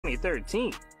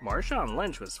2013, Marshawn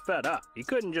Lynch was fed up. He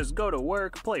couldn't just go to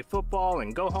work, play football,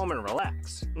 and go home and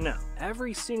relax. No,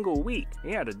 every single week,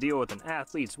 he had to deal with an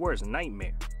athlete's worst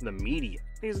nightmare, the media.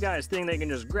 These guys think they can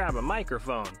just grab a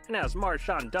microphone and ask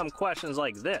Marshawn dumb questions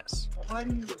like this. Why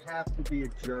do you have to be a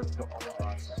jerk to all of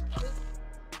us?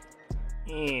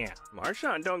 Yeah,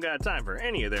 Marshawn don't got time for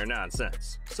any of their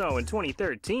nonsense. So in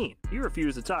 2013, he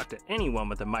refused to talk to anyone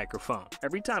with a microphone.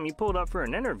 Every time he pulled up for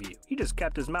an interview, he just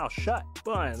kept his mouth shut.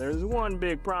 But there's one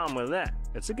big problem with that.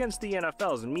 It's against the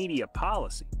NFL's media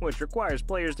policy, which requires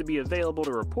players to be available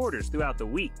to reporters throughout the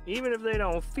week, even if they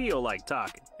don't feel like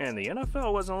talking. And the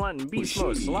NFL wasn't letting Beast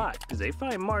Mode slide, because they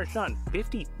fined Marshawn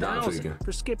 $50,000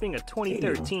 for skipping a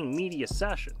 2013 media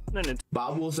session. But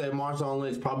I will say Marshawn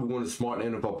Lynch probably one of the smart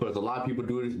NFL players. A lot of people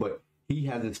do this, but he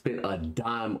hasn't spent a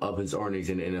dime of his earnings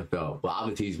in the NFL. But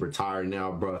obviously he's retired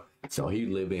now, bro, so he's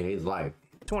living his life.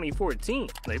 2014,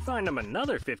 they fined him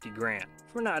another $50,000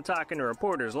 for not talking to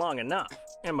reporters long enough.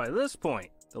 And by this point,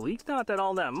 the league thought that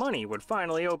all that money would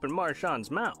finally open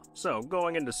Marshawn's mouth. So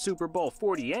going into Super Bowl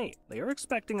 48, they were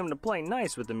expecting him to play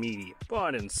nice with the media.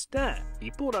 But instead, he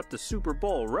pulled up the Super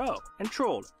Bowl row and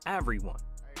trolled everyone.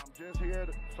 I'm just here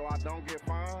so I don't get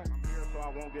fined. I'm here so I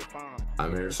won't get fined.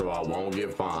 I'm here so I won't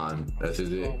get fined. That's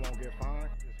just it.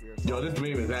 Yo, this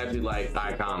meme is actually like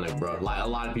iconic, bro. Like a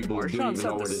lot of people don't even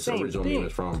know where this original meme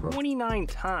is from, bro. 29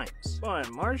 times. But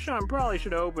Marshawn probably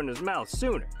should have opened his mouth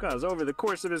sooner, because over the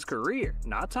course of his career,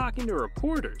 not talking to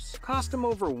reporters cost him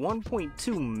over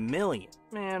 $1.2 million.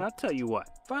 Man, I'll tell you what.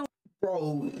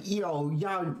 Bro, yo,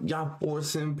 y'all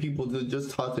forcing people to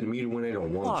just talk to the media when they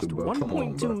don't want to, bro. Lost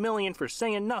 $1.2 million for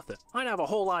saying nothing. I'd have a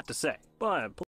whole lot to say, but